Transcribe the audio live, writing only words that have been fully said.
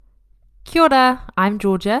Kia ora, I'm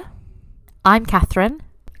Georgia. I'm Catherine.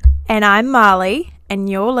 And I'm Marley, and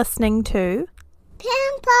you're listening to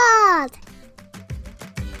Pampod.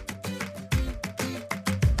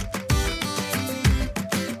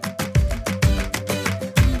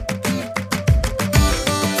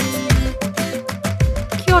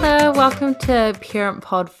 Kia ora, welcome to Parent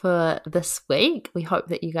Pod for this week. We hope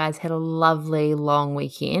that you guys had a lovely long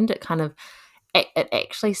weekend. It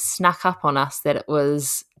actually snuck up on us that it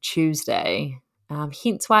was Tuesday,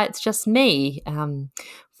 hence why it's just me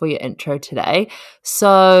for your intro today.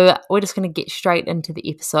 So we're just going to get straight into the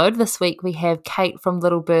episode. This week we have Kate from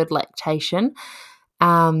Little Bird Lactation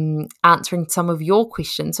answering some of your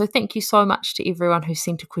questions. So thank you so much to everyone who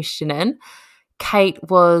sent a question in. Kate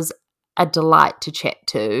was a delight to chat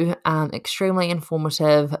to, extremely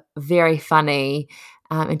informative, very funny,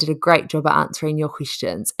 and did a great job at answering your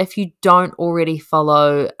questions. If you don't already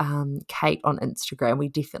follow Kate on Instagram, we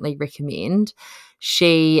definitely recommend.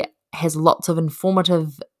 She has lots of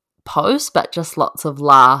informative posts, but just lots of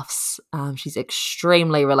laughs. She's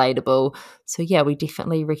extremely relatable. So yeah, we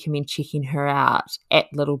definitely recommend checking her out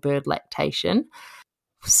at Little Bird Lactation.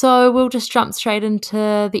 So we'll just jump straight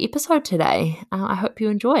into the episode today. I hope you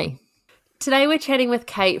enjoy. Today we're chatting with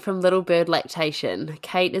Kate from Little Bird Lactation.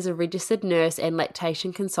 Kate is a registered nurse and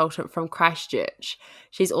lactation consultant from Christchurch.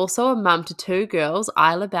 She's also a mum to two girls,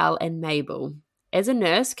 Isla Belle and Mabel. As a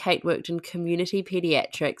nurse, Kate worked in community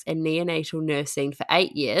paediatrics and neonatal nursing for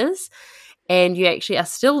 8 years. And you actually are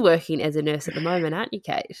still working as a nurse at the moment, aren't you,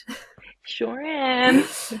 Kate? Sure am.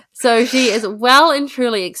 So she is well and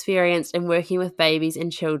truly experienced in working with babies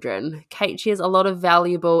and children. Kate shares a lot of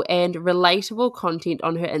valuable and relatable content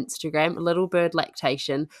on her Instagram, Little Bird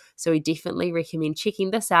Lactation. So we definitely recommend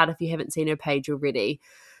checking this out if you haven't seen her page already.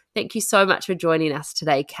 Thank you so much for joining us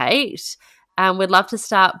today, Kate. We'd love to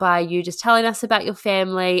start by you just telling us about your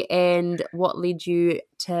family and what led you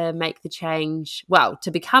to make the change,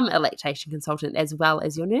 to become a lactation consultant as well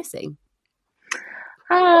as your nursing.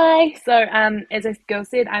 Hi. So, as a girl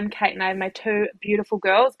said, I'm Kate and I have my two beautiful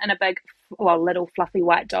girls and a little fluffy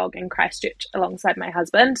white dog in Christchurch alongside my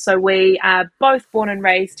husband. So we are both born and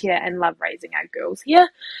raised here and love raising our girls here.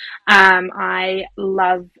 I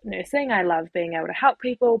love nursing. I love being able to help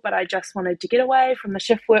people, but I just wanted to get away from the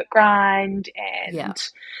shift work grind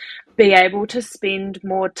and be able to spend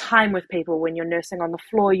more time with people. When you're nursing on the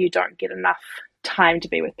floor, you don't get enough time to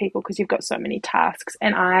be with people because you've got so many tasks.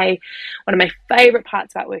 And one of my favorite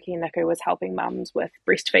parts about working in NICU was helping mums with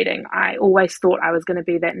breastfeeding. I always thought I was going to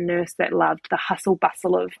be that nurse that loved the hustle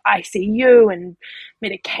bustle of ICU and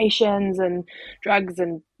medications and drugs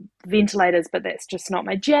and ventilators, but that's just not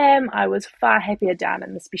my jam. I was far happier down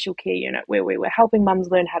in the special care unit where we were helping mums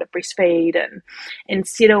learn how to breastfeed and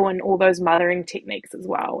settle in all those mothering techniques as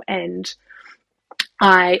well. And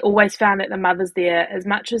I always found that the mothers there, as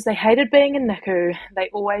much as they hated being in NICU, they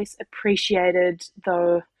always appreciated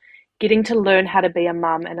getting to learn how to be a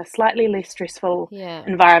mum in a slightly less stressful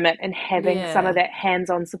environment and having some of that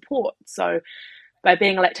hands-on support. So by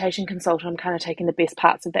being a lactation consultant, I'm kind of taking the best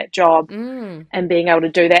parts of that job and being able to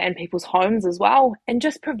do that in people's homes as well and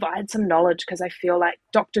just provide some knowledge, because I feel like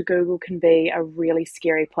Dr. Google can be a really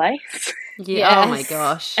scary place. Yeah. Yes. Oh my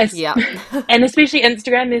gosh. Yeah. And especially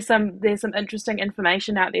Instagram, there's some interesting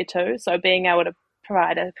information out there too. So being able to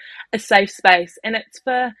provide a safe space, and it's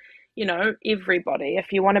for, everybody.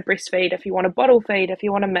 If you want to breastfeed, if you want to bottle feed, if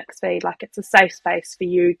you want to mix feed, like, it's a safe space for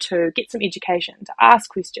you to get some education, to ask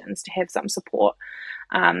questions, to have some support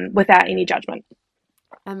without any judgment.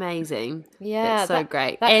 Amazing. Yeah. That's so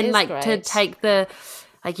great. And great. To take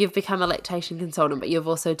you've become a lactation consultant, but you've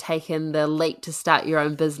also taken the leap to start your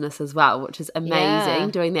own business as well, which is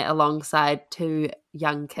amazing, doing that alongside two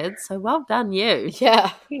young kids. So well done, you.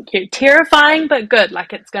 Yeah. Thank you. Terrifying, but good.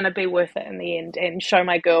 Like, it's going to be worth it in the end, and show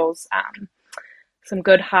my girls some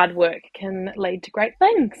good hard work can lead to great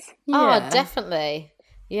things. Yeah. Oh, definitely.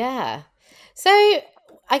 Yeah. So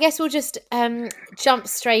I guess we'll just jump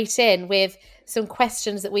straight in with some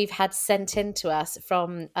questions that we've had sent in to us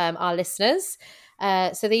from our listeners.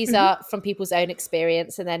 So these are from people's own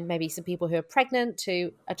experience, and then maybe some people who are pregnant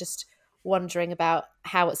who are just wondering about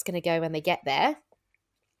how it's going to go when they get there.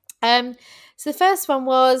 So the first one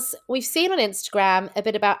was, we've seen on Instagram a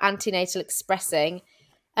bit about antenatal expressing.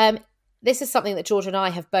 This is something that George and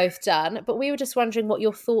I have both done, but we were just wondering what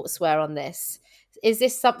your thoughts were on this. Is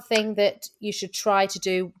this something that you should try to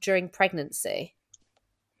do during pregnancy?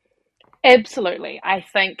 Absolutely. I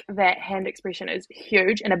think that hand expression is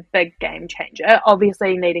huge and a big game changer.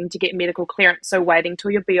 Obviously needing to get medical clearance, so waiting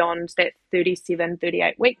till you're beyond that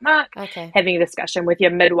 38 week mark, having a discussion with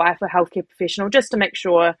your midwife or healthcare professional just to make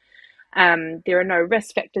sure There are no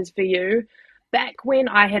risk factors for you. Back when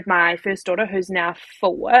I had my first daughter, who's now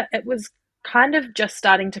 4, it was kind of just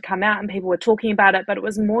starting to come out and people were talking about it, but it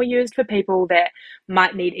was more used for people that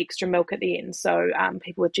might need extra milk at the end. So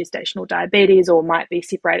people with gestational diabetes or might be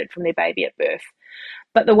separated from their baby at birth.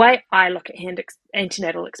 But the way I look at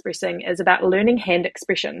antenatal expressing is about learning hand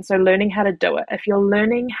expression. So learning how to do it. If you're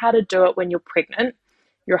learning how to do it when you're pregnant,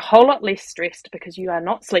 you're a whole lot less stressed because you are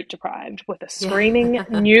not sleep deprived with a screaming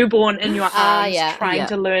newborn in your arms trying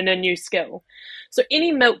to learn a new skill. So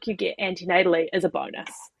any milk you get antenatally is a bonus.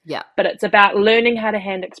 Yeah. But it's about learning how to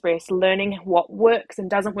hand express, learning what works and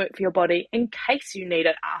doesn't work for your body in case you need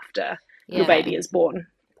it after your baby is born.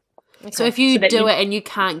 Okay. So if you do it and you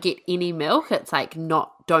can't get any milk, it's like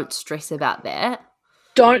don't stress about that.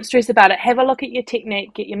 Don't stress about it. Have a look at your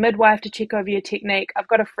technique. Get your midwife to check over your technique. I've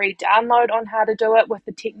got a free download on how to do it with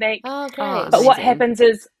the technique. Oh, great. But what happens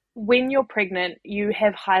is when you're pregnant, you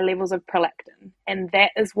have high levels of prolactin, and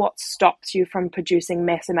that is what stops you from producing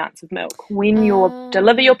mass amounts of milk. When you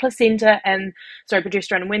deliver your placenta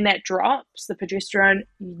progesterone, and when that drops, the progesterone,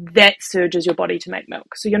 that surges your body to make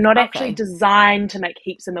milk. So you're not actually designed to make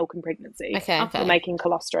heaps of milk in pregnancy. You're making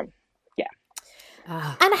colostrum.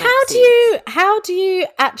 And how do you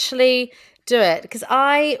actually do it? Because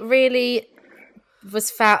I really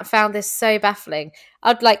found this so baffling.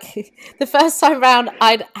 I'd like the first time round,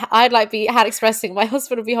 I'd like be hand expressing. My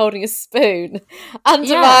husband would be holding a spoon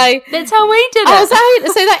under my. That's how we did it.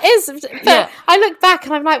 So that is. But I look back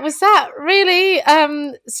and I'm like, was that really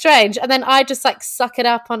strange? And then I just like suck it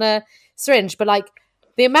up on a syringe. But like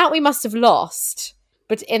the amount we must have lost.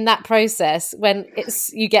 But in that process, when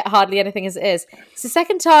you get hardly anything as it is. So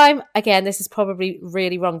second time, again, this is probably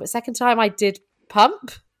really wrong, but second time I did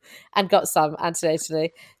pump and got some antenatally.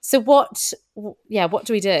 So what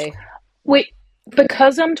do we do?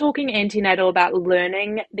 Because I'm talking antenatal about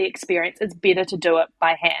learning the experience, it's better to do it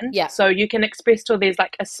by hand. Yeah. So you can express till there's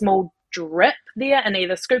like a small drip there and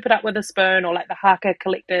either scoop it up with a spoon or like the Haka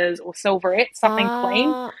collectors or Silverette, something clean.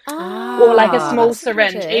 Or like a small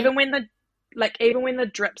syringe. Even when the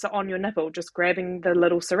drips are on your nipple, just grabbing the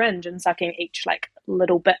little syringe and sucking each like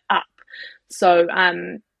little bit up. So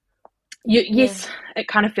yes, it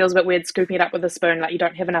kind of feels a bit weird scooping it up with a spoon, like you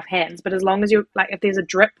don't have enough hands. But as long as you like, if there's a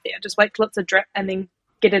drip there, just wait till it's a drip and then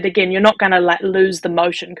get it again. You're not going to like lose the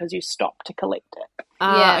motion because you stop to collect it.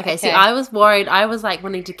 Okay. See, I was worried. I was like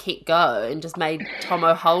wanting to keep go and just made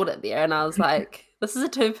Tomo hold it there, and I was like, this is a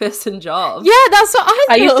 2-person job. Yeah, that's what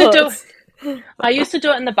I thought. I used to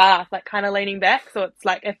do it in the bath, like kind of leaning back. So it's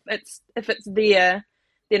like if it's there,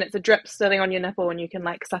 then it's a drip sitting on your nipple, and you can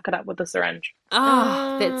like suck it up with a syringe.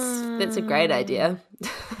 That's a great idea.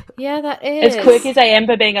 Yeah, that is. As quirky as I am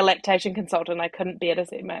for being a lactation consultant, I couldn't bear to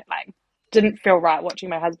see didn't feel right watching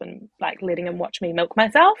my husband like letting him watch me milk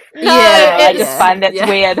myself. I just find that's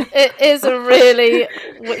weird. It is a really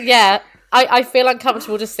I feel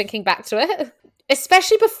uncomfortable just thinking back to it,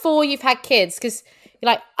 especially before you've had kids, because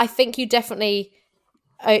like I think you definitely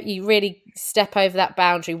you really step over that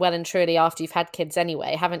boundary well and truly after you've had kids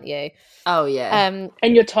anyway, haven't you? Oh yeah.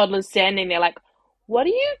 And your toddler's standing there like, what are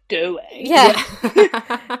you doing? Yeah.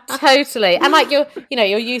 Totally. And like you're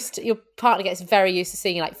used to, your partner gets very used to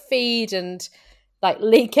seeing you like feed and like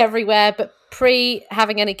leak everywhere, but pre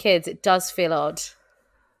having any kids it does feel odd.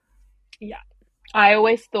 Yeah. I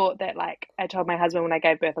always thought that, like, I told my husband when I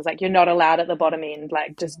gave birth, I was like, you're not allowed at the bottom end,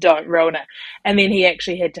 like, just don't ruin it. And then he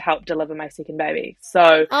actually had to help deliver my second baby.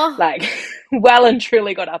 So, like, well and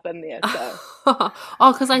truly got up in there. So.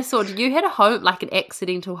 Because I saw, you had an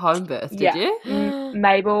accidental home birth, did you?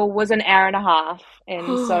 Mabel was an hour and a half,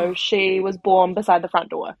 and so she was born beside the front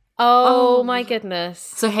door. Oh my goodness.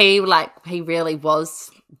 So he really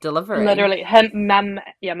was delivering. Literally,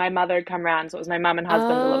 my mother had come round, so it was my mum and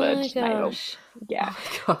husband delivered Mabel. Yeah.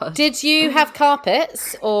 Oh, did you have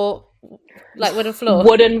carpets or like wooden floors?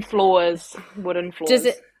 Wooden floors. Does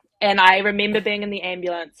it? And I remember being in the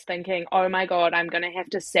ambulance thinking, oh my God, I'm going to have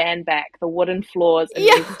to sand back the wooden floors and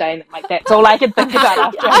restain them. Like, that's all I could think about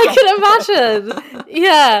after I can imagine.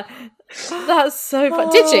 Yeah. That's so fun.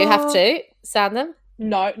 Did you have to sand them?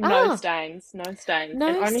 No stains. No stains. No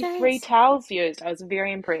and only stains. 3 towels used. I was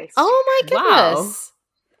very impressed. Oh my goodness.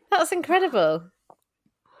 Wow. That's incredible.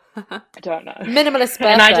 I don't know. Minimalist birther.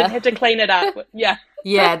 And I didn't have to clean it up. Yeah.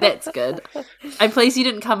 Yeah, that's good. I'm pleased you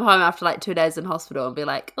didn't come home after like 2 days in hospital and be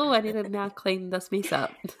like, oh, I need to now clean this mess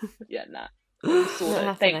up. Yeah, nah.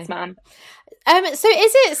 Thanks, Mum. So is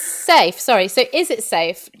it safe? Sorry. So is it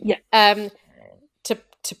safe? Yeah.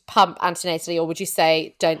 To pump antenatally, or would you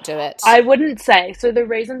say don't do it? I wouldn't say. So the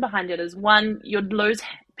reason behind it is, one, you'd lose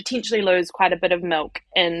potentially lose quite a bit of milk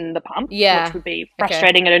in the pump, Yeah. which would be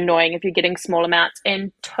frustrating and annoying if you're getting small amounts.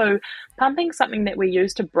 And 2, pumping something that we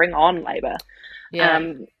use to bring on labour.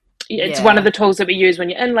 It's one of the tools that we use when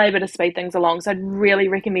you're in labour to speed things along. So I'd really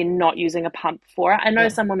recommend not using a pump for it. I know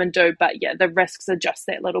some women do, but the risks are just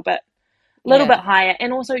that little bit higher.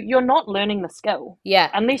 And also, you're not learning the skill.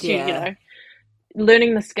 Unless you know,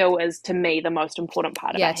 learning the skill is, to me, the most important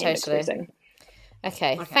part about hand mix freezing.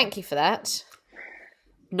 Okay, thank you for that.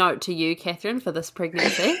 Note to you, Catherine, for this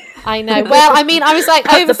pregnancy. I know. Well, I mean, I was like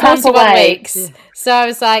over 41 weeks. So I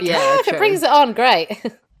was like, if it brings it on, great.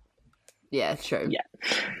 Yeah, true. Yeah.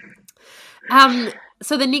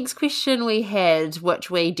 So the next question we had,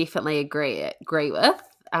 which we definitely agree with,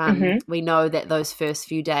 we know that those first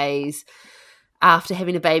few days after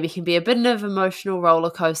having a baby can be a bit of an emotional roller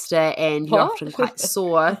coaster, and you're often quite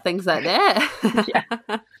sore, things like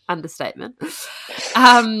that. Understatement.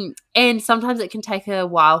 And sometimes it can take a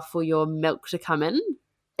while for your milk to come in.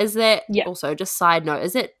 Is that also, just side note,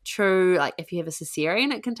 is it true, like if you have a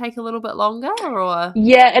cesarean, it can take a little bit longer, or?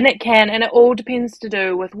 Yeah, and it can, and it all depends to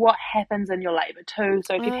do with what happens in your labour too.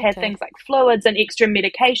 So if you've had things like fluids and extra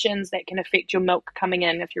medications, that can affect your milk coming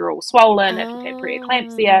in. If you're all swollen, if you've had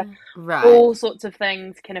preeclampsia, all sorts of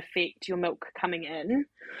things can affect your milk coming in.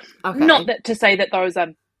 Not that to say that those are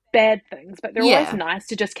bad things, but they're always nice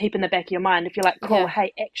to just keep in the back of your mind. If you're like, cool,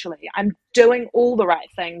 hey, actually, I'm doing all the right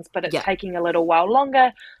things, but it's taking a little while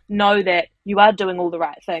longer, know that you are doing all the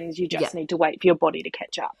right things. You just need to wait for your body to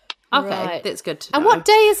catch up. Okay, that's good to know. And what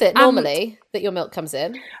day is it normally that your milk comes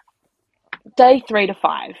in? Day 3 to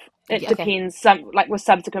 5. It depends. Some, like with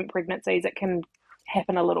subsequent pregnancies, it can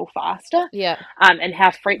happen a little faster. And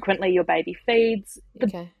how frequently your baby feeds.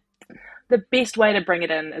 The best way to bring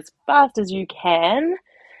it in as fast as you can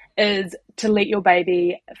is to let your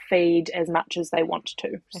baby feed as much as they want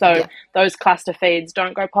to. So those cluster feeds,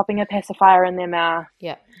 don't go popping a pacifier in their mouth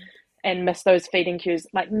and miss those feeding cues.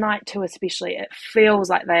 Like night 2 especially, it feels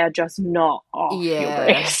like they are just not off your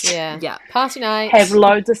breast. Party night. Have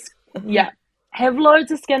loads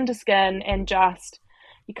of skin to skin, and just,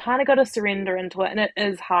 you kind of got to surrender into it. And it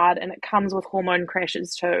is hard, and it comes with hormone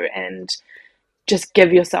crashes too, and just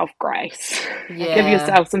give yourself grace. Give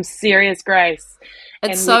yourself some serious grace.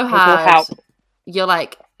 It's so hard. You're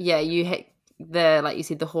like, you hit like you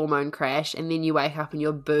said, the hormone crash, and then you wake up and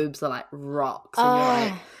your boobs are like rocks, and you're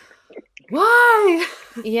like, why?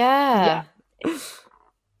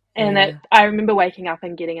 And I remember waking up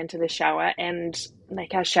and getting into the shower, and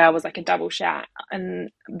like our shower was like a double shower, and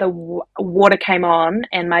the water came on,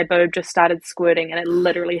 and my boob just started squirting, and it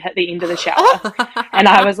literally hit the end of the shower. And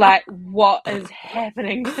I was like, what is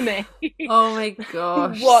happening to me? Oh my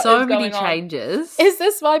gosh. So many changes. Is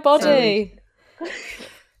this my body?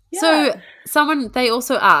 So they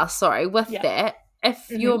also asked, that, if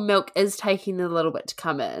your milk is taking a little bit to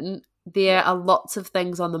come in, there are lots of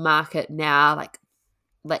things on the market now, like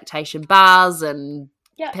lactation bars and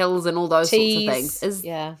pills and all those sorts of things. Is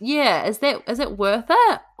it worth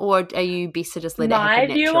it, or are you best to just let it happen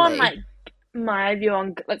naturally? My view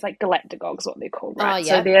on it's like galactagogues, what they're called, right?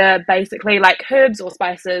 So they're basically like herbs or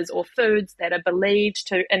spices or foods that are believed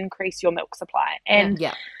to increase your milk supply. And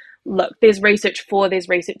look, there's research for, there's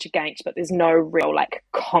research against, but there's no real like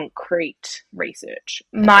concrete research.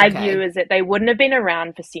 My view is that they wouldn't have been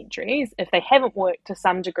around for centuries if they haven't worked to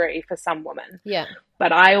some degree for some women.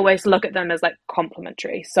 But I always look at them as like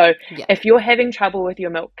complementary. So if you're having trouble with your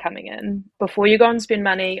milk coming in, before you go and spend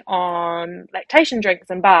money on lactation drinks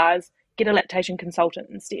and bars, get a lactation consultant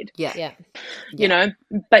instead. You know,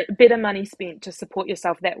 but better money spent to support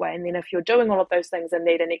yourself that way. And then if you're doing all of those things and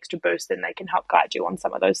need an extra boost, then they can help guide you on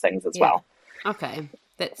some of those things as well. Okay.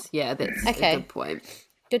 That's a good point.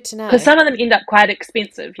 Good to know. Because some of them end up quite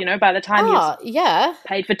expensive, you know, by the time you've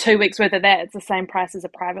paid for 2 weeks worth of that, it's the same price as a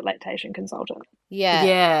private lactation consultant.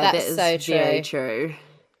 That's so true. Very true.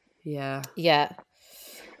 Yeah.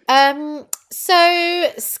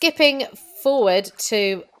 So skipping forward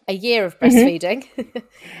to a year of breastfeeding,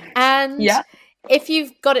 and if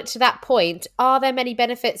you've got it to that point, are there many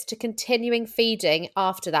benefits to continuing feeding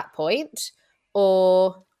after that point,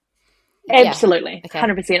 or? Absolutely,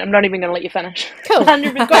 100%. I'm not even going to let you finish. Cool,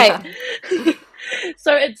 100%. Great.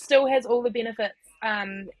 So it still has all the benefits,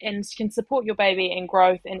 and can support your baby and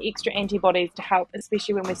growth, and extra antibodies to help,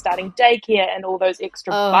 especially when we're starting daycare and all those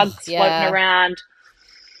extra bugs floating around.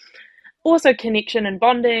 Also connection and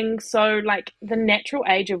bonding. So like the natural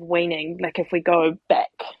age of weaning, like if we go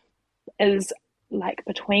back, is like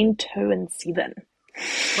between 2 and 7.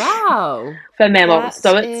 Wow. For mammals.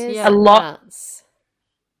 So it's a lot.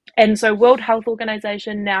 And so World Health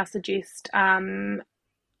Organization now suggest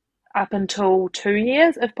up until 2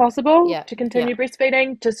 years, if possible, Yeah. to continue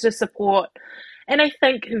breastfeeding, just to support. And I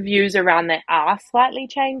think views around that are slightly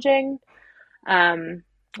changing.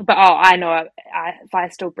 But I know if I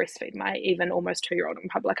still breastfeed my even almost 2-year-old in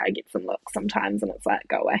public, I get some looks sometimes, and it's like,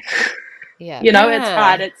 go away. Yeah. You know, it's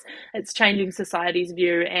hard. Yeah. It's changing society's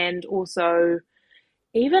view, and also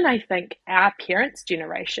even I think our parents'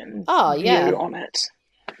 generation's view on it.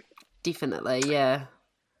 Definitely, yeah.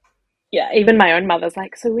 Yeah, even my own mother's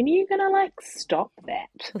like, so when are you gonna like stop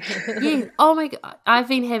that? Yeah. Oh my God. I've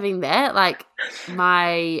been having that. Like,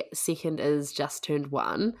 my second is just turned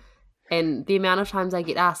 1. And the amount of times I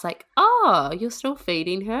get asked, like, oh, you're still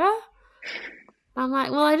feeding her? I'm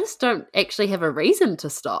like, well, I just don't actually have a reason to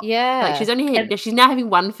stop. Yeah. Like, she's now having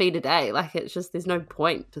 1 feed a day. Like, it's just, there's no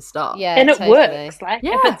point to stop. Yeah. And it totally. works. Like,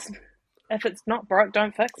 Yeah. if it's not broke,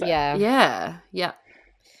 don't fix it. Yeah. Yeah. Yeah.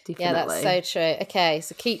 Definitely. Yeah, that's so true. Okay,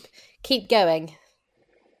 so keep going.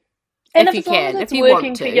 And If if you as long can, as if it's you want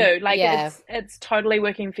working for to. you, like Yeah. it's totally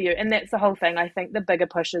working for you. And that's the whole thing. I think the bigger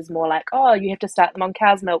push is more like, oh, you have to start them on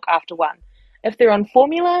cow's milk after 1. If they're on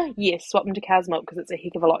formula, yes, swap them to cow's milk because it's a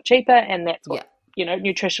heck of a lot cheaper, and that's what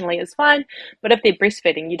nutritionally is fine. But if they're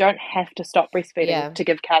breastfeeding, you don't have to stop breastfeeding to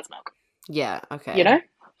give cow's milk. Yeah, okay. You know?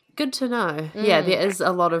 Good to know. Yeah, there is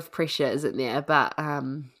a lot of pressure, isn't there? But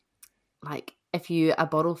like, if you are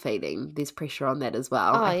bottle feeding, there's pressure on that as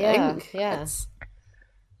well. Oh, I think. yeah.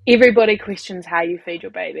 Everybody questions how you feed your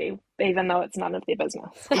baby, even though it's none of their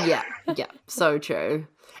business. Yeah, so true.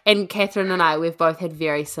 And Catherine and I, we've both had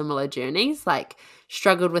very similar journeys, like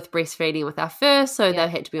struggled with breastfeeding with our first, so they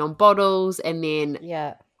had to be on bottles, and then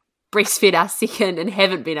breastfed our second and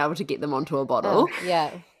haven't been able to get them onto a bottle. Oh, yeah.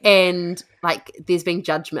 And like, there's been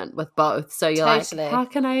judgment with both. So you're like, how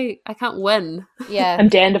can I can't win. Yeah. I'm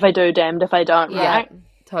damned if I do, damned if I don't, right?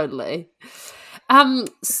 Totally.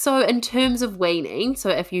 So in terms of weaning, so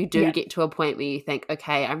if you do get to a point where you think,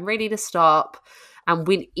 okay, I'm ready to stop,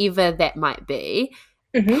 whenever that might be,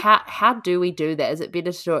 how do we do that? Is it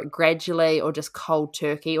better to do it gradually or just cold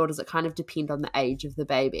turkey, or does it kind of depend on the age of the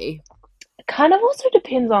baby? It kind of also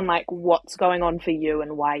depends on like what's going on for you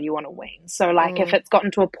and why you want to wean. So like if it's gotten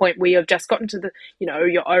to a point where you've just gotten to the,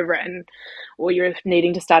 you're over it, or you're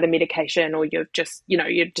needing to start a medication, or you've just,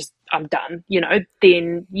 I'm done,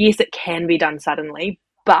 then yes, it can be done suddenly.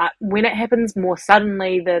 But when it happens more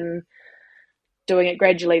suddenly than doing it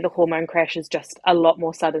gradually, the hormone crash is just a lot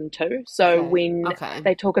more sudden too. So when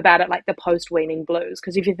they talk about it like the post-weaning blues,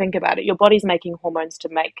 because if you think about it, your body's making hormones to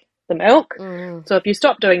make the milk. So if you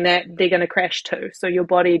stop doing that, they're going to crash too. So your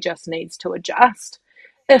body just needs to adjust.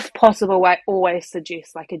 If possible, I always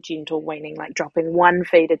suggest like a gentle weaning, like dropping 1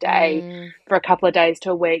 feed a day for a couple of days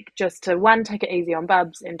to a week, just to 1, take it easy on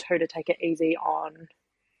Bubs, and 2, to take it easy on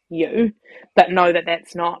you. But know that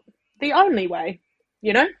that's not the only way.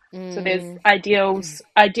 So there's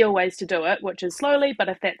ideal ways to do it, which is slowly, but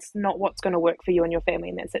if that's not what's going to work for you and your family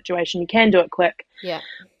in that situation, you can do it quick.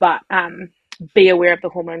 But be aware of the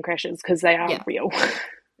hormone crashes, because they are real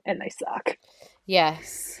and they suck.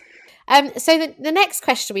 Yes. So the next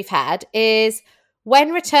question we've had is,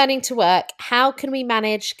 when returning to work, how can we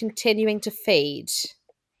manage continuing to feed?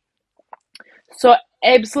 So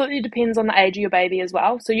absolutely depends on the age of your baby as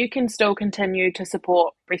well. So you can still continue to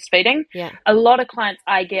support breastfeeding. A lot of clients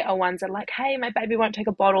I get are ones that are like, hey, my baby won't take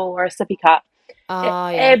a bottle or a sippy cup.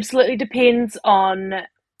 Absolutely depends on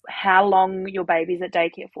how long your baby's at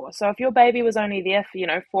daycare for. So if your baby was only there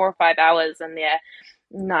for 4 or 5 hours and they're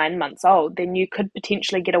 9 months old, then you could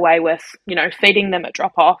potentially get away with feeding them at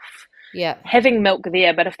drop off, having milk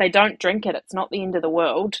there. But if they don't drink it, it's not the end of the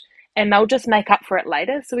world. And they'll just make up for it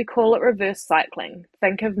later. So we call it reverse cycling.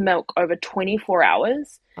 Think of milk over 24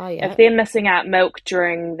 hours. If they're missing out milk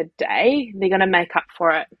during the day, they're going to make up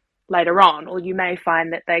for it later on. Or you may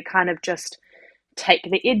find that they kind of just take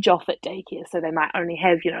the edge off at daycare. So they might only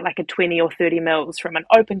have, like a 20 or 30 mils from an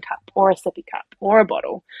open cup or a sippy cup or a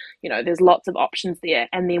bottle. There's lots of options there.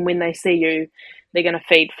 And then when they see you, they're going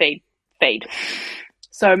to feed.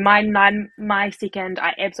 So my second,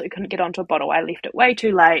 I absolutely couldn't get onto a bottle. I left it way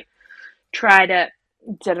too late. Tried it,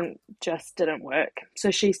 didn't work.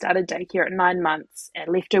 So she started daycare at 9 months and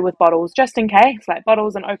left her with bottles just in case, like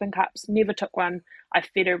bottles and open cups. Never took one. I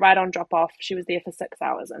fed her right on drop off. She was there for 6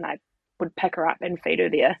 hours, and I would pick her up and feed her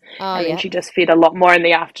there. Then she just fed a lot more in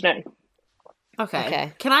the afternoon.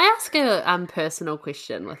 Okay. Can I ask a personal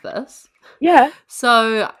question with this? Yeah.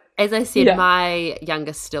 So as I said, my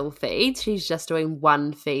youngest still feeds. She's just doing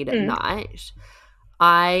 1 feed at night.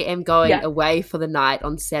 I am going away for the night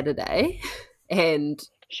on Saturday, and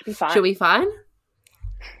should be fine. Should be fine?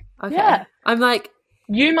 Okay. Yeah. I'm like,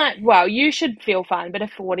 you should feel fine, but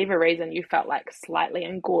if for whatever reason you felt like slightly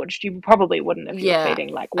engorged, you probably wouldn't if you were Yeah,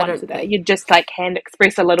 feeding like I once don't a day. think. You'd just like hand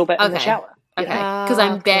express a little bit in the Okay. shower. Okay. Because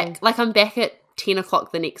I'm back. Like I'm back at 10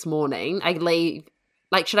 o'clock the next morning. I leave.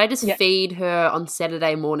 Like, should I just feed her on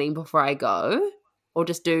Saturday morning before I go, or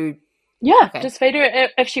just do? Yeah, Okay. just feed her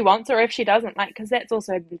if she wants or if she doesn't. Like, because that's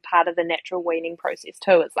also part of the natural weaning process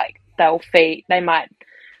too. It's like they might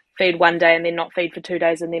feed one day and then not feed for 2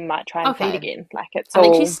 days and then might try and feed again. Like it's I all.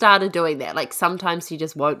 think she started doing that. Like sometimes she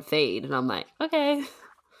just won't feed, and I'm like, okay.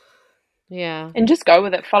 Yeah. And just go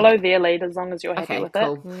with it. Follow their lead as long as you're happy with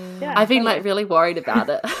cool. it. Yeah, I've been like really worried about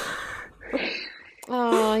it.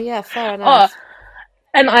 Oh, yeah, fair enough.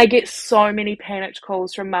 And I get so many panicked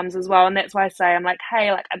calls from mums as well, and that's why I say I'm like,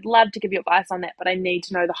 hey, like I'd love to give you advice on that, but I need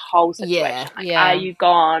to know the whole situation. Are you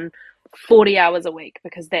gone 40 hours a week?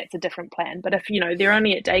 Because that's a different plan. But if they're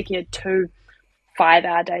only at daycare 2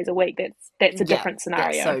 5-hour days a week, that's a different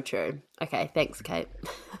scenario. That's so true. Okay, thanks, Kate.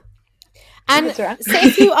 And That's right. so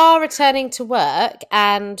if you are returning to work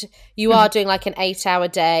and you are doing like an 8-hour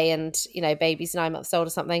day and, baby's 9 months old or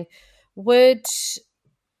something, would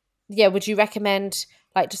you recommend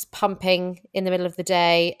like just pumping in the middle of the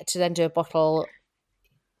day to then do a bottle?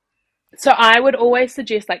 So I would always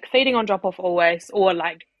suggest like feeding on drop off always, or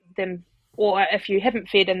like them, or if you haven't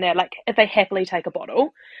fed in there, like if they happily take a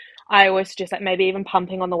bottle, I always suggest like maybe even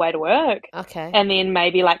pumping on the way to work. Okay. And then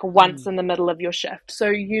maybe like once in the middle of your shift. So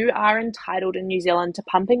you are entitled in New Zealand to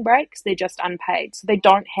pumping breaks. They're just unpaid. So they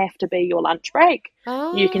don't have to be your lunch break.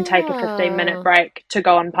 You can take a 15-minute break to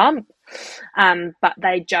go and pump. But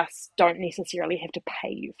they just don't necessarily have to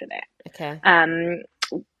pay you for that. Okay.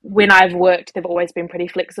 When I've worked, they've always been pretty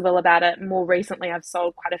flexible about it. More recently, I've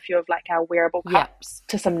sold quite a few of like our wearable cups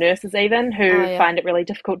to some nurses even who find it really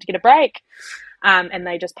difficult to get a break. And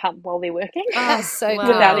they just pump while they're working. That's so cool,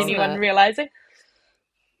 without anyone realizing.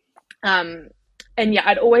 And yeah,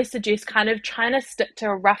 I'd always suggest kind of trying to stick to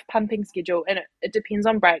a rough pumping schedule, and it depends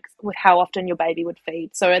on breaks with how often your baby would feed.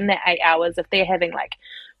 So in that 8 hours, if they're having like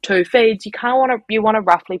 2 feeds, you want to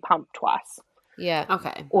roughly pump twice. Yeah.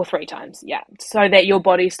 Okay. Or 3 times. Yeah. So that your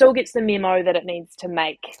body still gets the memo that it needs to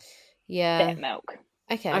make that milk.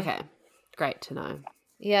 Okay. Okay. Great to know.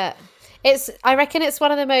 Yeah. I reckon it's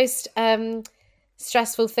one of the most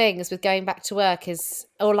stressful things with going back to work is,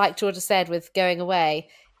 or like Georgia said, with going away,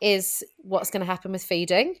 is what's going to happen with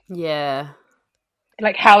feeding. Yeah.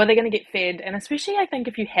 Like, how are they going to get fed? And especially, I think,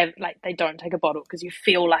 if you have, like, they don't take a bottle because you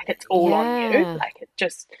feel like it's all on you. Like, it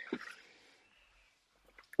just...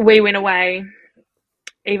 We went away,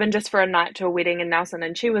 even just for a night to a wedding in Nelson,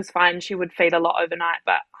 and she was fine. She would feed a lot overnight,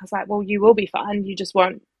 but I was like, well, you will be fine. You just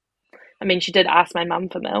won't. I mean, she did ask my mum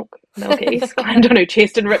for milkies, climbed on her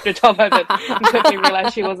chest and ripped her top open and quickly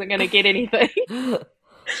realised she wasn't going to get anything.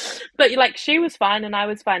 But, like, she was fine and I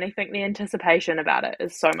was fine. I think the anticipation about it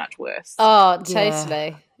is so much worse. Oh,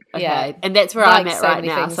 totally. Yeah. Okay. And that's where I'm at right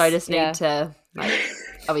now, so I just need to, like,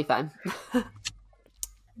 I'll be fine.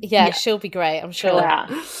 Yeah, she'll be great, I'm sure.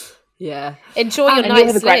 Yeah. Enjoy your and night's you'll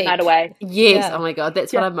have a sleep. great night away. Yes. Oh, my God.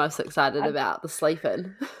 That's what I'm most excited about, the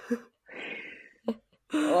sleeping.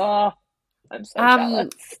 Oh, I'm so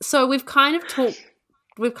jealous. So we've kind of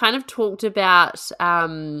talked about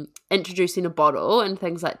introducing a bottle and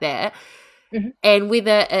things like that, and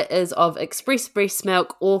whether it is of express breast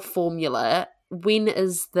milk or formula. When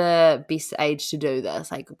is the best age to do this?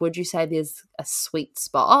 Like, would you say there's a sweet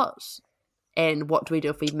spot? And what do we do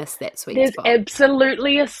if we miss that sweet spot? There's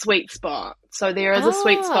absolutely a sweet spot. So there is a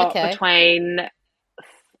sweet spot between,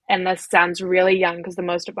 and this sounds really young because the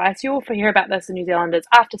most advice you will hear about this in New Zealand is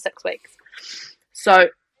after 6 weeks. So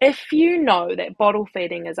if you know that bottle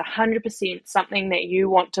feeding is 100% something that you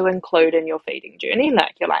want to include in your feeding journey,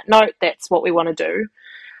 like you're like, no, that's what we want to do,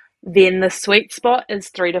 then the sweet spot is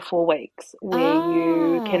 3 to 4 weeks where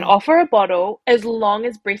you can offer a bottle as long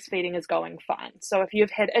as breastfeeding is going fine. So if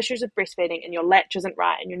you've had issues with breastfeeding and your latch isn't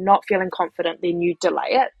right and you're not feeling confident, then you delay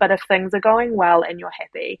it. But if things are going well and you're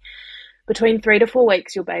happy, between 3 to 4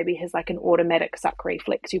 weeks, your baby has like an automatic suck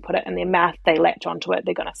reflex. You put it in their mouth, they latch onto it,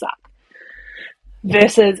 they're going to suck.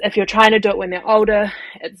 Versus if you're trying to do it when they're older,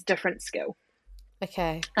 it's different skill.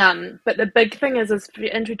 Okay. But the big thing is if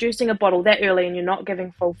you're introducing a bottle that early and you're not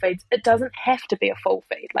giving full feeds, it doesn't have to be a full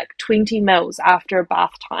feed. Like 20 mils after a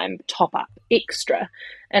bath time top up extra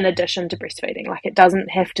in addition to breastfeeding. Like it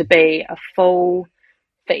doesn't have to be a full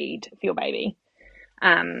feed for your baby.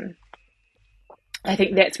 I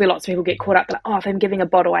think that's where lots of people get caught up. Like, oh, if I'm giving a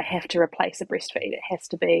bottle, I have to replace a breastfeed. It has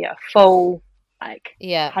to be a full,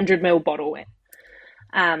 100 ml bottle.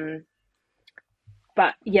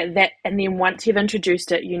 But yeah, that, and then once you've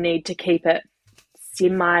introduced it, you need to keep it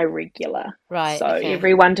semi-regular. Right. So Okay.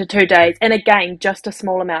 every 1 to 2 days. And again, just a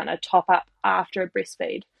small amount, a top up after a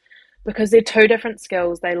breastfeed. Because they're two different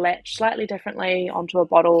skills. They latch slightly differently onto a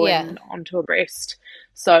bottle Yeah. and onto a breast.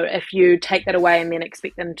 So if you take that away and then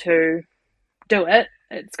expect them to do it,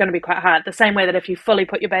 it's going to be quite hard. The same way that if you fully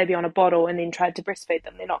put your baby on a bottle and then tried to breastfeed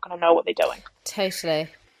them, they're not going to know what they're doing. Totally.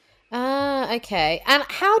 Okay. And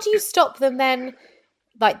how do you stop them then,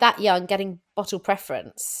 like that young, getting bottle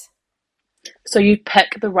preference? So you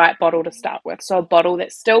pick the right bottle to start with. So a bottle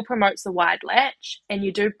that still promotes the wide latch, and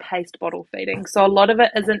you do paced bottle feeding. So a lot of it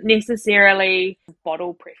isn't necessarily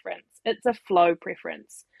bottle preference. It's a flow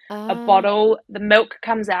preference. A bottle, the milk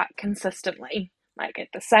comes out consistently, like at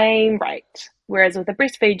the same rate. Whereas with a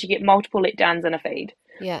breastfeed, you get multiple letdowns in a feed.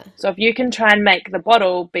 Yeah. So if you can try and make the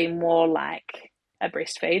bottle be more like a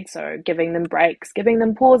breastfeed, so giving them breaks, giving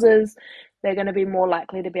them pauses, they're going to be more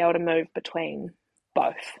likely to be able to move between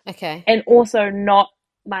both. Okay. And also not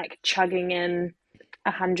like chugging in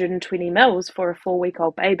 120 mils for a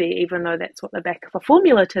 4-week-old baby, even though that's what the back of a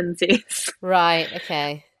formula tin says. Right.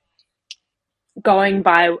 Okay. Going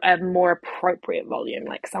by a more appropriate volume,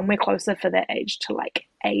 like somewhere closer for that age to like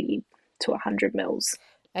 80 to 100 mils.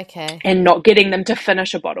 Okay. And not getting them to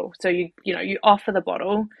finish a bottle. So you offer the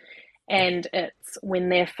bottle, and it's when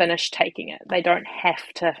they're finished taking it. They don't have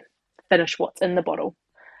to finish what's in the bottle.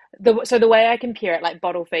 So the way I compare it, like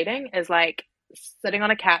bottle feeding, is like sitting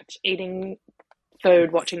on a couch, eating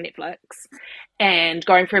food, watching Netflix, and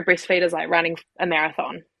going for a breastfeed is like running a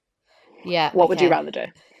marathon. Yeah. What would you rather do?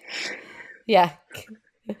 Yeah.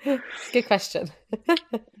 Good question.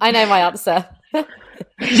 I know my answer.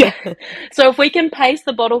 Yeah. So if we can pace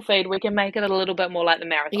the bottle feed, we can make it a little bit more like the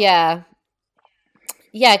marathon. Yeah.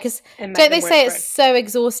 Yeah, because And make don't them they say work it's through. so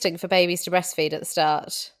exhausting for babies to breastfeed at the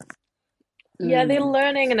start? Yeah, they're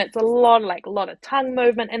learning, and it's a lot of tongue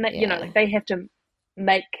movement, and that Yeah. like they have to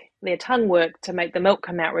make their tongue work to make the milk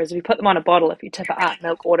come out. Whereas if you put them on a bottle, if you tip it up,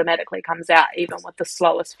 milk automatically comes out, even with the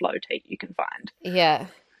slowest flow teat you can find. Yeah.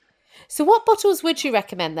 So what bottles would you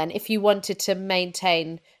recommend then if you wanted to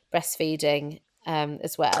maintain breastfeeding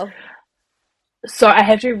as well? So I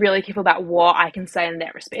have to be really careful about what I can say in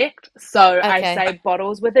that respect. So I Okay. say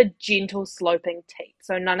bottles with a gentle sloping teat.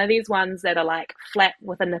 So none of these ones that are like flat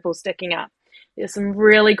with a nipple sticking up. There's some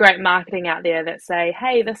really great marketing out there that say,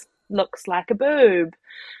 hey, this looks like a boob.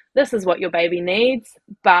 This is what your baby needs.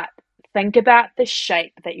 But think about the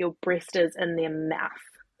shape that your breast is in their mouth.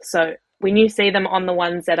 So when you see them on the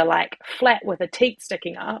ones that are like flat with a teat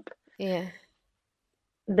sticking up, Yeah.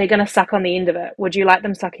 they're going to suck on the end of it. Would you like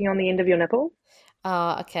them sucking on the end of your nipple?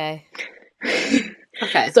 Okay.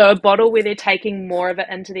 Okay. So a bottle where they're taking more of it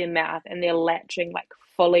into their mouth and they're latching like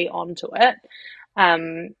fully onto it,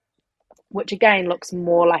 which again looks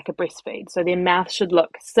more like a breastfeed. So their mouth should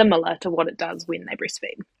look similar to what it does when they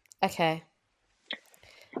breastfeed. Okay.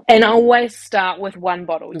 And always start with one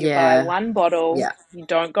bottle. You buy Yeah. one bottle. Yeah. You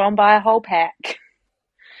don't go and buy a whole pack.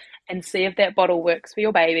 And see if that bottle works for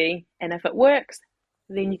your baby. And if it works,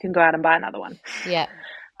 then you can go out and buy another one. Yeah.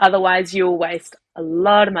 Otherwise, you'll waste a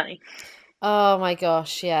lot of money. Oh my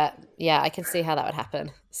gosh. Yeah. Yeah. I can see how that would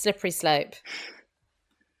happen. Slippery slope.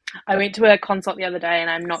 I went to a consult the other day, and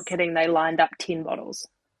I'm not kidding. They lined up 10 bottles.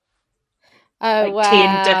 Oh, Like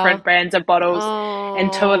wow. 10 different brands of bottles. Oh.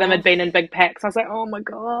 And 2 of them had been in big packs. I was like, oh my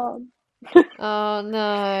God. Oh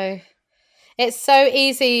no. It's so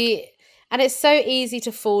easy, and it's so easy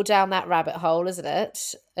to fall down that rabbit hole, isn't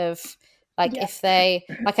it? Of like Yeah. if they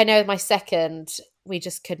like I know with my second, we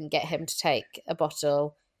just couldn't get him to take a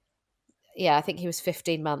bottle. Yeah, I think he was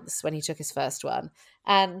 15 months when he took his first one.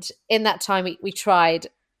 And in that time we tried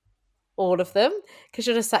all of them because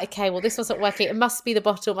you're just like, okay, well, this wasn't working. It must be the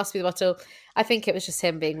bottle, must be the bottle. I think it was just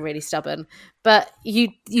him being really stubborn. But you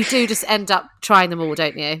do just end up trying them all,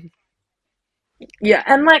 don't you? Yeah,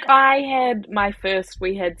 and like I had my first,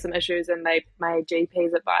 we had some issues, and my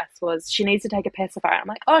GP's advice was she needs to take a pacifier. I'm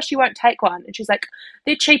like, oh, she won't take one, and she's like,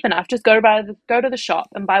 they're cheap enough. Just go to the shop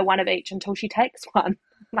and buy one of each until she takes one.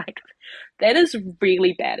 Like, that is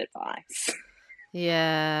really bad advice.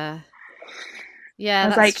 Yeah. Yeah, I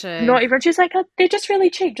was that's like, true. not everyone. She's like, oh, they're just really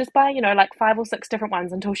cheap. Just buy, like 5 or 6 different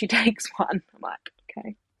ones until she takes one. I'm like,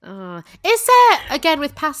 okay. Is there again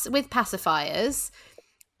with pacifiers?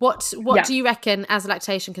 What Yeah. do you reckon as a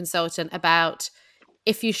lactation consultant about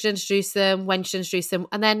if you should introduce them, when you should introduce them,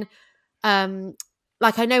 and then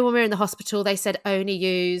like I know when we were in the hospital, they said only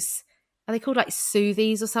use, are they called like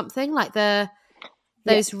soothies or something, like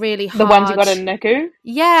those really hard, The ones you got in NICU?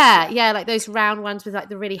 Yeah, like those round ones with like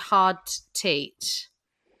the really hard teat.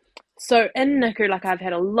 So in NICU, like I've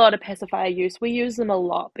had a lot of pacifier use. We use them a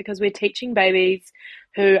lot because we're teaching babies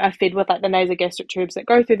who are fed with like the nasogastric tubes that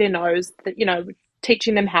go through their nose, that, you know,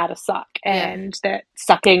 teaching them how to suck, and that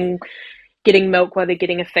sucking, getting milk while they're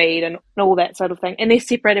getting a feed and all that sort of thing. And they're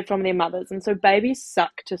separated from their mothers. And so babies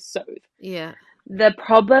suck to soothe. Yeah. The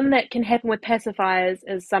problem that can happen with pacifiers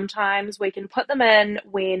is sometimes we can put them in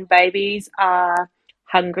when babies are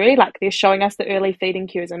hungry, like they're showing us the early feeding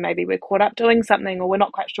cues, and maybe we're caught up doing something or we're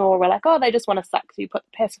not quite sure. We're like, oh, they just want to suck, so you put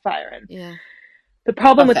the pacifier in. Yeah. The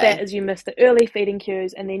problem with Okay. that is you miss the early feeding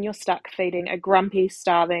cues, and then you're stuck feeding a grumpy,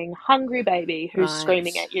 starving, hungry baby who's Right.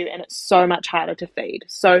 screaming at you, and it's so much harder to feed.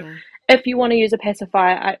 So Okay. if you want to use a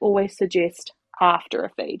pacifier, I always suggest after a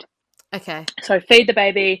feed. Okay. So feed the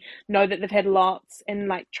baby, know that they've had lots, and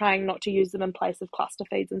like trying not to use them in place of cluster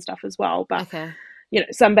feeds and stuff as well. But Okay. you know,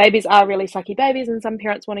 some babies are really sucky babies, and some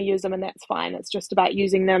parents want to use them, and that's fine. It's just about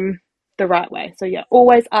using them the right way. So yeah,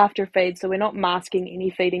 always after feed, so we're not masking any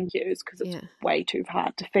feeding cues, because it's way too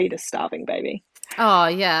hard to feed a starving baby. Oh,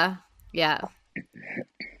 yeah. Yeah.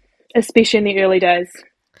 Especially in the early days.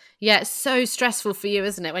 Yeah, it's so stressful for you,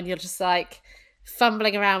 isn't it? When you're just like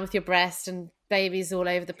fumbling around with your breast and babies all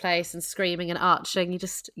over the place and screaming and arching. You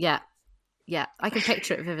just, yeah, I can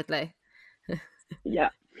picture it vividly. Yeah.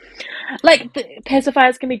 Like, the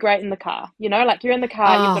pacifiers can be great in the car, you know, like you're in the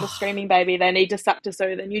car, you've got a screaming baby, they need to suck to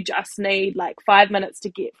soothe, and you just need like 5 minutes to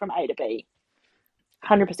get from A to B.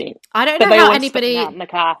 100%. I don't But know they how always spit them anybody out in the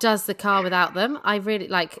car. does the car without them. I really,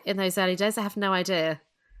 like, in those early days, I have no idea.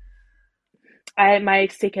 My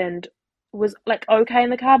second was like okay in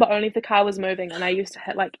the car, but only if the car was moving, and I used to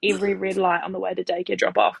hit like every red light on the way to daycare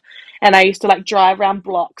drop off, and I used to like drive around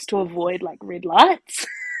blocks to avoid like red lights.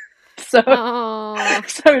 Oh,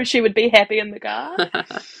 So she would be happy in the car.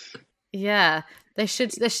 yeah. You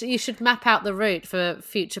should map out the route for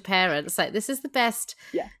future parents. Like, this is the best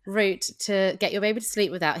route to get your baby to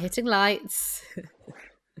sleep without hitting lights.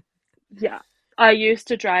 Yeah. I used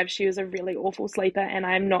to drive. She was a really awful sleeper, and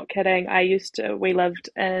I'm not kidding. We lived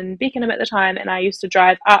in Beckenham at the time, and I used to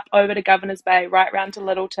drive up over to Governor's Bay, right round to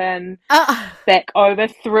Littleton, back over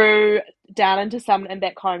through, down into Sumner, and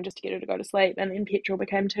back home just to get her to go to sleep. And then petrol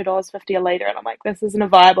became $2.50 a litre, and I'm like, this isn't a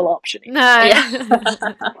viable option anymore.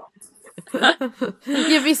 No.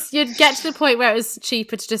 You'd get to the point where it was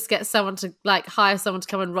cheaper to just get someone to, like, hire someone to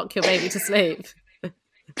come and rock your baby to sleep.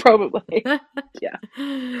 Probably. Yeah.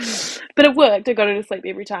 But it worked. I got her to sleep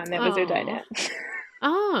every time. That was her day nap.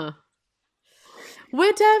 Oh.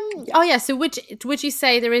 So would you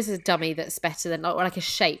say there is a dummy that's better than, or like a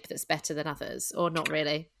shape that's better than others, or not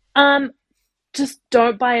really? Just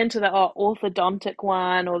don't buy into the orthodontic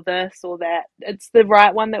one or this or that. It's the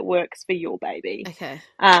right one that works for your baby. Okay.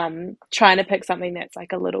 Trying to pick something that's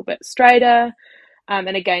like a little bit straighter.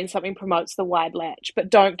 And again, something promotes the wide latch, but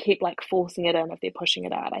don't keep like forcing it in if they're pushing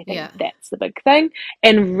it out. I think that's the big thing.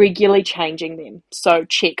 And regularly changing them. So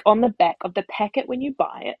check on the back of the packet when you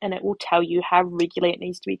buy it, and it will tell you how regularly it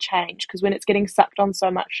needs to be changed. Because when it's getting sucked on so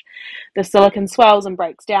much, the silicone swells and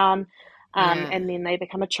breaks down. And then they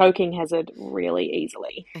become a choking hazard really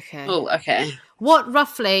easily. Okay. Oh, okay. What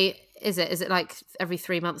roughly is it? Is it like every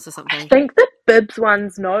 3 months or something? I think the bibs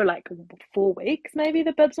ones, like 4 weeks, maybe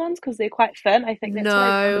the bibs ones, because they're quite thin. I think that's what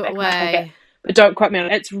I put on the back of my pocket. But don't quote me on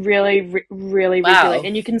it. It's really, really regular.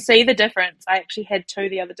 And you can see the difference. I actually had 2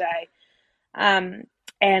 the other day.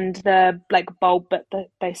 And the like bulb bit that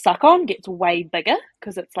they suck on gets way bigger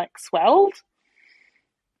because it's like swelled.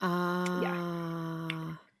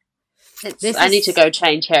 I need to go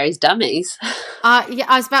change Harry's dummies. Yeah,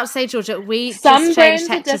 I was about to say, Georgia, we Some just brands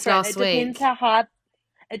changed are Hector's different. last week.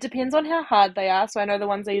 It depends on how hard they are. So I know the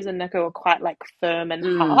ones I use in NICU are quite like firm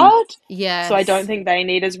and hard. Yeah. So I don't think they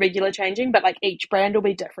need as regular changing, but like each brand will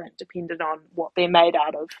be different depending on what they're made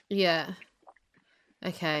out of. Yeah.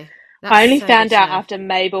 Okay. I only found out after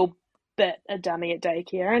Mabel bit a dummy at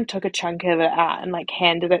daycare and took a chunk of it out and like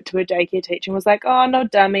handed it to a daycare teacher and was like, oh, no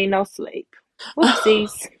dummy, no sleep.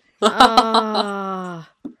 Whoopsies. Oh.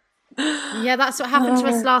 Yeah, that's what happened to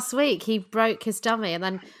us last week. He broke his dummy, and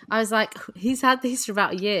then I was like, he's had these for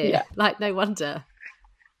about a year. Yeah. Like, no wonder.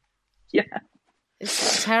 Yeah.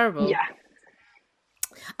 It's terrible. Yeah.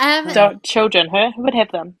 So children, who would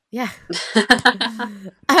have them? Yeah.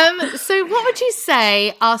 So what would you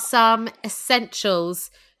say are some essentials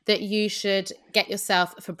that you should get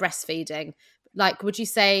yourself for breastfeeding? Like, would you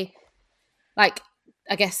say, like,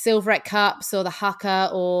 I guess silverette cups or the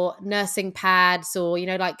Hucker or nursing pads, or, you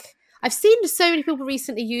know, like, I've seen so many people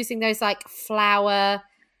recently using those like flower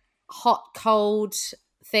hot cold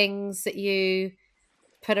things that you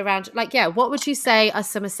put around. Like, yeah, what would you say are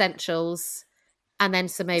some essentials, and then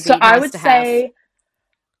some maybe so nice I would to say have?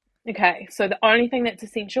 Okay, so the only thing that's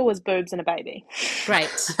essential was boobs and a baby. Great.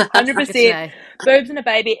 Good to 100% know. boobs and a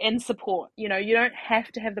baby and support. You know, you don't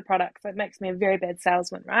have to have the products. That makes me a very bad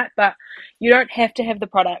salesman, right? But you don't have to have the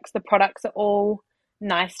products. The products are all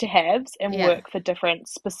nice to haves and Yeah. work for different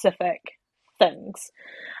specific things.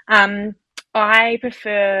 I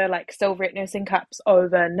prefer like Silverette nursing cups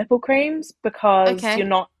over nipple creams because Okay. you're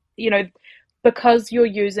not, you know, because you're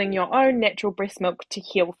using your own natural breast milk to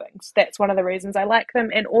heal things. That's one of the reasons I like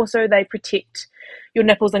them. And also they protect your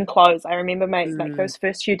nipples and clothes. I remember like those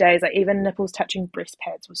first few days, like even nipples touching breast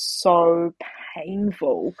pads was so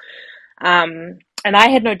painful. And I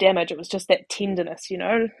had no damage. It was just that tenderness, you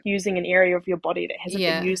know, using an area of your body that hasn't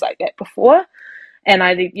been used like that before. And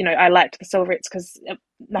I liked the Silverettes because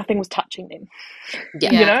nothing was touching them.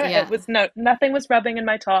 Yeah. It was nothing was rubbing in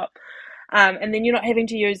my top. And then you're not having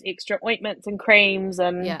to use extra ointments and creams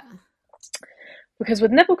because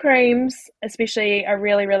with nipple creams, especially a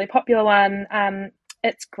really, really popular one,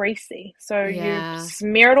 it's greasy. So you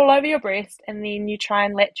smear it all over your breast and then you try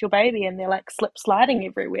and latch your baby and they're like slip sliding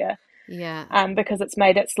everywhere. Because it's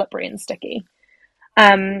made it slippery and sticky.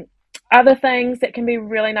 Other things that can be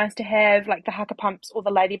really nice to have, like the Haka pumps or the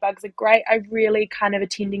ladybugs, are great. I really kind of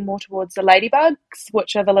attending more towards the ladybugs,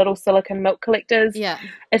 which are the little silicone milk collectors,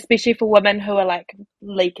 especially for women who are like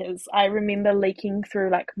leakers. I remember leaking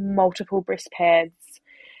through like multiple breast pads,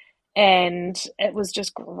 and it was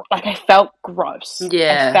just like I felt gross.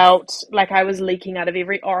 Yeah. I felt like I was leaking out of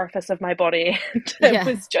every orifice of my body, and it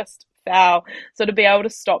was just foul. So to be able to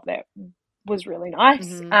stop that was really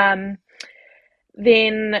nice.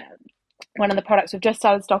 Then one of the products we've just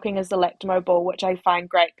started stocking is the Lactamo Ball, which I find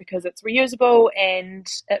great because it's reusable and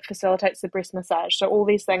it facilitates the breast massage. So all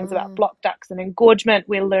these things about block ducts and engorgement,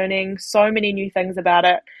 we're learning so many new things about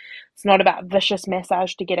it. It's not about vicious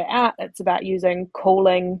massage to get it out. It's about using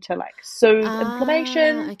cooling to like soothe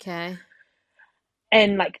inflammation.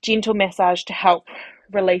 And like gentle massage to help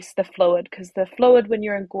release the fluid, because the fluid when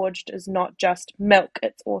you're engorged is not just milk,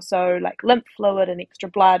 it's also like lymph fluid and extra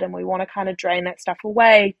blood, and we want to kind of drain that stuff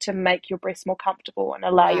away to make your breast more comfortable and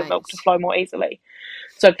allow your milk to flow more easily.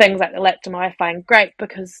 So things like the Lactamo I find great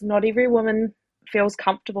because not every woman feels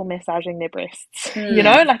comfortable massaging their breasts.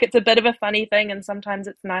 Like it's a bit of a funny thing, and sometimes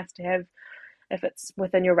it's nice to have, if it's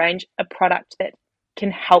within your range, a product that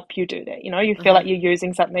can help you do that. You feel like you're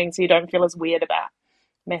using something so you don't feel as weird about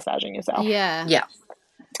massaging yourself. Yeah.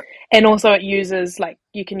 And also it uses, like,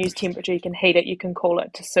 you can use temperature, you can heat it, you can cool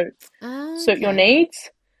it to suit your needs.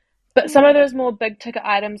 But some of those more big ticket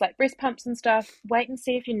items like breast pumps and stuff, wait and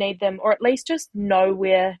see if you need them, or at least just know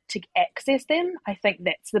where to access them. I think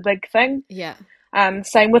that's the big thing.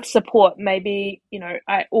 Same with support. Maybe,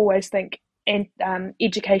 I always think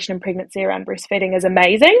education in pregnancy around breastfeeding is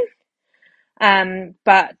amazing.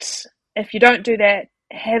 But if you don't do that,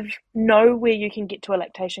 know where you can get to a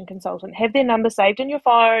lactation consultant. Have their number saved in your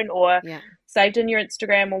phone or saved in your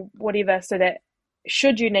Instagram or whatever, so that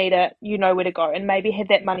should you need it, you know where to go, and maybe have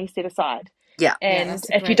that money set aside. And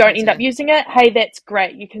if you don't end up using it, hey, that's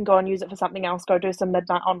great. You can go and use it for something else. Go do some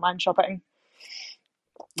midnight online shopping.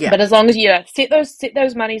 But as long as you set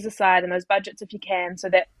those monies aside and those budgets if you can, so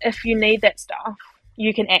that if you need that stuff,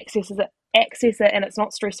 you can access it and it's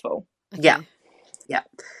not stressful. Yeah.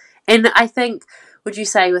 And I think, would you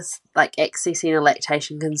say with like accessing a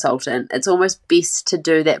lactation consultant, it's almost best to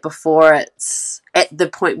do that before it's at the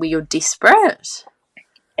point where you're desperate?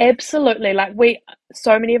 Absolutely. Like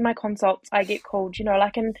so many of my consults, I get called,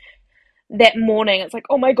 like in that morning, it's like,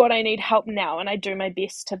 oh my God, I need help now. And I do my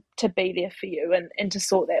best to be there for you and to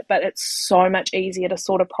sort that. But it's so much easier to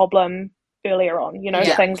sort a problem earlier on,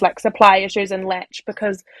 things like supply issues and latch,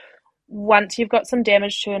 because once you've got some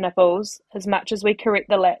damage to your nipples, as much as we correct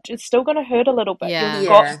the latch, it's still going to hurt a little bit. You've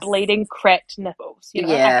got bleeding, cracked nipples.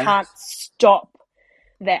 I can't stop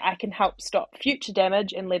that. I can help stop future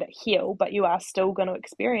damage and let it heal, but you are still going to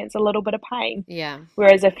experience a little bit of pain.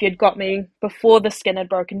 Whereas if you'd got me before the skin had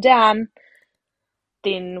broken down,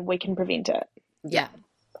 then we can prevent it.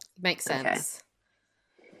 Makes sense. Okay.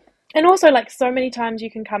 And also, like, so many times you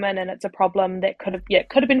can come in and it's a problem that could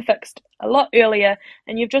have been fixed a lot earlier,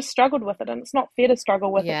 and you've just struggled with it, and it's not fair to struggle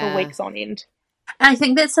with it for weeks on end. And I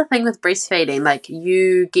think that's the thing with breastfeeding. Like,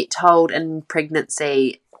 you get told in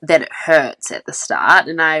pregnancy that it hurts at the start,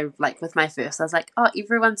 and I, like, with my first, I was like, oh,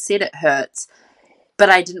 everyone said it hurts, but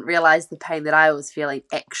I didn't realise the pain that I was feeling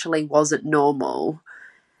actually wasn't normal.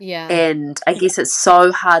 And I guess it's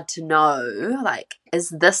so hard to know, like, is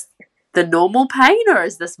this the normal pain, or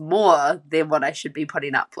is this more than what I should be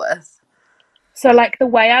putting up with? So, like, the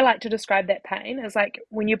way I like to describe that pain is like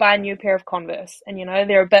when you buy a new pair of Converse and,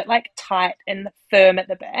 they're a bit, like, tight and firm at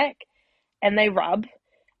the back and they rub,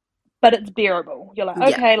 but it's bearable. You're like, Yeah.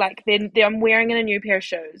 okay, like then I'm wearing in a new pair of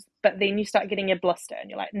shoes, but then you start getting a blister and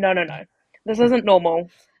you're like, no, this isn't normal.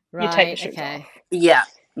 You take the Right, shoes okay. off.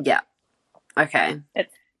 Yeah. Okay.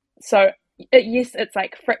 Yes, it's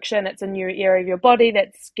like friction. It's a new area of your body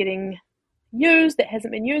that's getting used that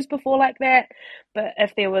hasn't been used before like that. But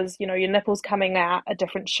if there was, your nipples coming out a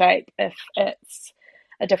different shape, if it's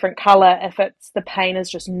a different color, if it's the pain is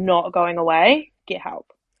just not going away, get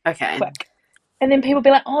help Okay. quick. And then people be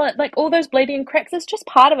like, oh, like all those bleeding and cracks, it's just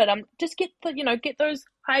part of it. Just get get those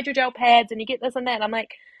hydrogel pads and you get this and that. And I'm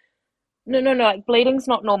like, no, like bleeding's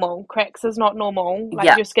not normal. Cracks is not normal. Like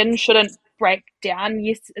Yeah. your skin shouldn't break down.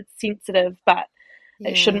 Yes, it's sensitive, but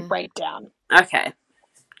it shouldn't break down. Okay.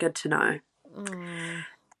 Good to know.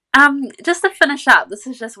 Oh. Just to finish up, this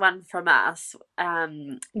is just one from us.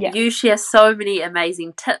 You share so many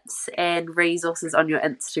amazing tips and resources on your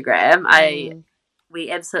Instagram. We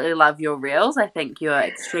absolutely love your reels. I think you're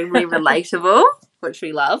extremely relatable, which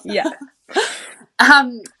we love. Yeah.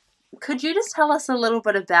 Could you just tell us a little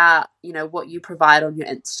bit about, what you provide on your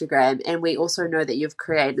Instagram? And we also know that you've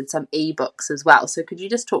created some ebooks as well. So could you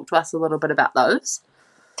just talk to us a little bit about those?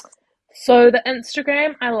 So the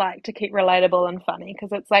Instagram, I like to keep relatable and funny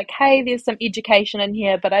because it's like, hey, there's some education in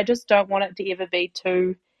here, but I just don't want it to ever be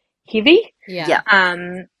too heavy. Yeah.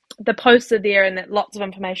 The posts are there and that lots of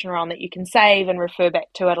information are on that you can save and refer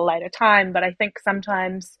back to at a later time. But I think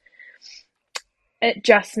sometimes it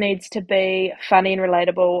just needs to be funny and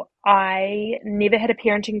relatable. I never had a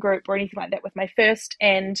parenting group or anything like that with my first,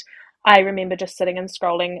 and I remember just sitting and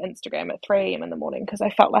scrolling Instagram at 3 a.m. in the morning because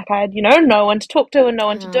I felt like I had, no one to talk to and no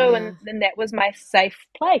one to do, and that was my safe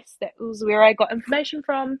place. That was where I got information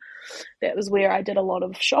from. That was where I did a lot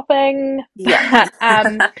of shopping. Yeah.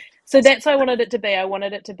 So that's what I wanted it to be. I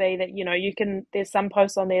wanted it to be that, there's some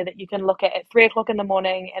posts on there that you can look at 3 o'clock in the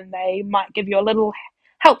morning and they might give you a little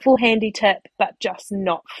helpful, handy tip, but just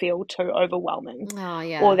not feel too overwhelming. Oh,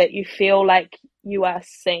 yeah. Or that you feel like you are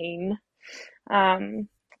seen,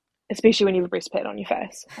 especially when you have a breast pad on your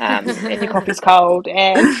face and your coffee's cold.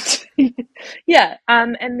 And yeah.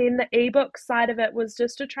 And then the ebook side of it was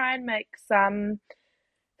just to try and make some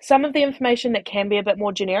of the information that can be a bit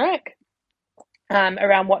more generic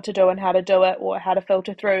around what to do and how to do it or how to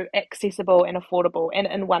filter through accessible and affordable and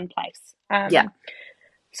in one place.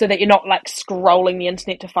 So that you're not like scrolling the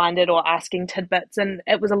internet to find it or asking tidbits. And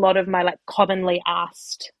it was a lot of my like commonly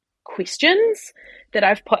asked questions that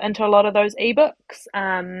I've put into a lot of those ebooks.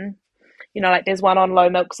 Like there's one on low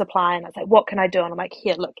milk supply and it's like, what can I do? And I'm like,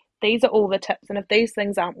 here, look, these are all the tips. And if these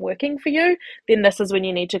things aren't working for you, then this is when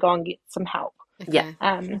you need to go and get some help. Okay.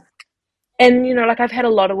 And I've had a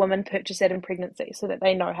lot of women purchase that in pregnancy so that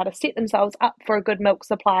they know how to set themselves up for a good milk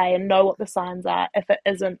supply and know what the signs are if it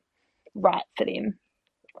isn't right for them,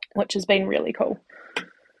 which has been really cool.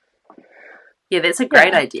 Yeah, that's a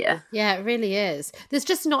great idea. Yeah, it really is. There's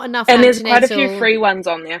just not enough and there's quite a few free ones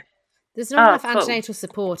on there. There's not enough antenatal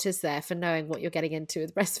support, is there, for knowing what you're getting into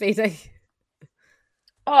with breastfeeding?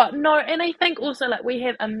 Oh, no, and I think also like we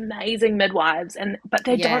have amazing midwives but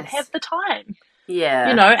they don't have the time.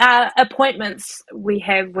 Yeah. Our appointments we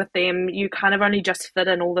have with them, you kind of only just fit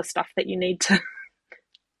in all the stuff that you need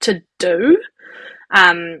to do.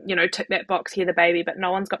 Tick that box, hear the baby, but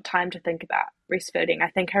no one's got time to think about breastfeeding. I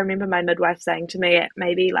think I remember my midwife saying to me at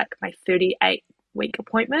maybe like my 38-week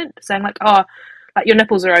appointment, saying like, oh, like your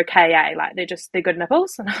nipples are okay, eh? Like they're good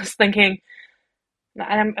nipples. And I was thinking,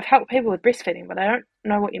 and I've helped people with breastfeeding, but I don't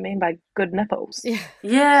know what you mean by good nipples.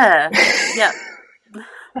 Yeah.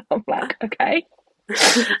 I'm like, okay.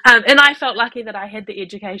 And I felt lucky that I had the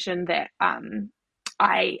education that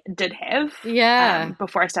I did have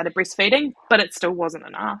before I started breastfeeding, but it still wasn't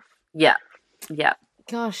enough. Yeah.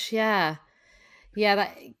 Gosh, yeah.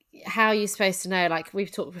 That how are you supposed to know? Like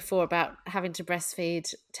we've talked before about having to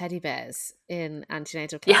breastfeed teddy bears in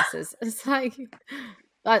antenatal classes. Yeah. It's like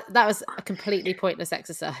that was a completely pointless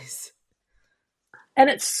exercise. And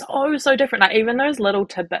it's so different. Like even those little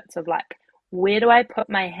tidbits of like, where do I put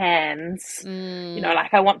my hands?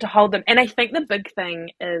 Like I want to hold them. And I think the big thing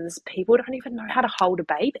is people don't even know how to hold a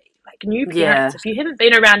baby. Like new parents, if you haven't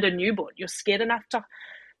been around a newborn, you're scared enough to,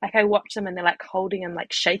 like I watch them and they're like holding and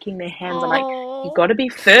like shaking their hands. I'm like, you've got to be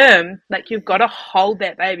firm. Like you've got to hold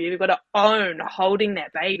that baby. You've got to own holding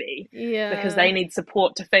that baby because they need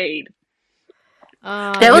support to feed.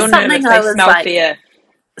 That was something I was like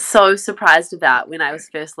so surprised about when I was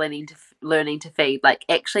first learning to feed, like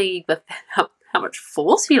actually with how much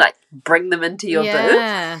force you like bring them into your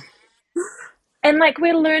boob. And like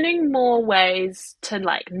we're learning more ways to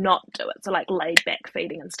like not do it, so like laid back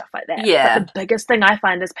feeding and stuff like that. But the biggest thing I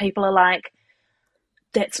find is people are like,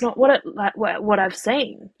 that's not what I've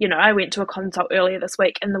seen. You know, I went to a consult earlier this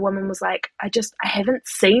week and the woman was like, I haven't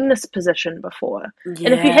seen this position before. Yeah.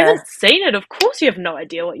 And if you haven't seen it, of course you have no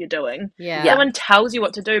idea what you're doing. Yeah. Someone tells you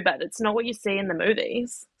what to do, but it's not what you see in the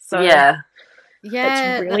movies. So Yeah,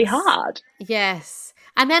 it's really hard. Yes.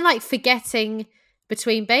 And then like forgetting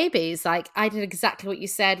between babies, like I did exactly what you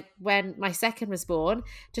said when my second was born.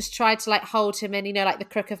 Just tried to like hold him in, you know, like the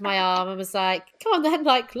crook of my arm, and was like, come on then,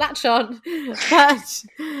 like latch on.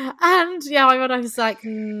 And yeah, my mum was like,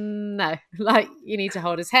 no, like you need to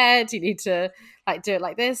hold his head, you need to like do it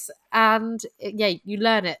like this. And yeah, you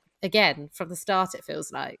learn it again from the start, it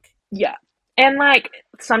feels like. Yeah. And like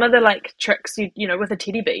some of the like tricks, you know, with a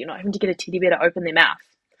teddy bear, you're not having to get a teddy bear to open their mouth.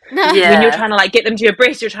 Yeah. When you're trying to like get them to your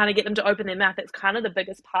breast, you're trying to get them to open their mouth. That's kind of the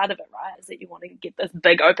biggest part of it, right? Is that you want to get this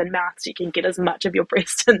big open mouth so you can get as much of your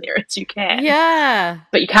breast in there as you can. Yeah.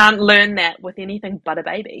 But you can't learn that with anything but a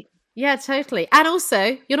baby. Yeah, totally. And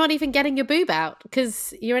also, you're not even getting your boob out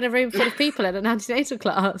because you're in a room full of people in an antenatal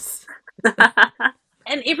class.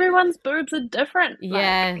 And everyone's boobs are different.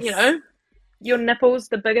 Yes. Like, you know, your nipples,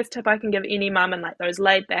 the biggest tip I can give any mum in like those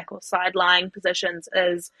laid back or side lying positions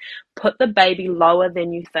is put the baby lower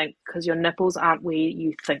than you think, because your nipples aren't where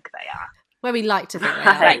you think they are. Where we like to think they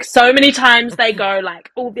Right. are. Like so many times they go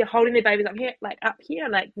like, oh, they're holding their babies up here,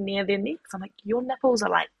 like near their necks. I'm like, your nipples are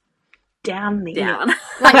like down there. Down.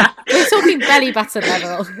 Like, we're talking belly button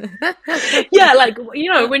level. Yeah, like,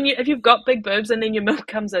 you know, if you've got big boobs and then your milk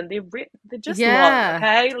comes in, they're just Yeah. low,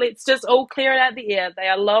 okay? Let's just all clear it out the air. They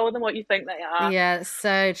are lower than what you think they are. Yeah, it's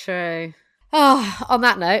so true. Oh, on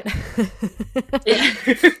that note. Yeah.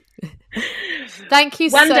 Thank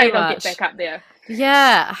you One so day much. they'll get back up there.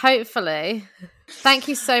 Yeah, hopefully. Thank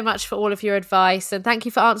you so much for all of your advice, and thank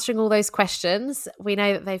you for answering all those questions. We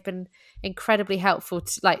know that they've been incredibly helpful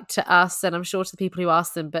to us, and I'm sure to the people who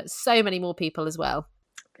asked them, but so many more people as well.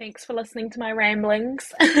 Thanks for listening to my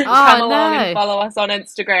ramblings. Come along and follow us on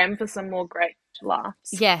Instagram for some more great laughs.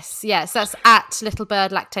 Yes, that's at Little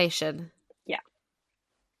Bird Lactation. Yeah.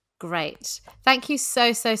 Great. Thank you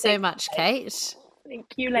so much, Kate. Thank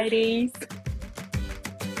you, ladies.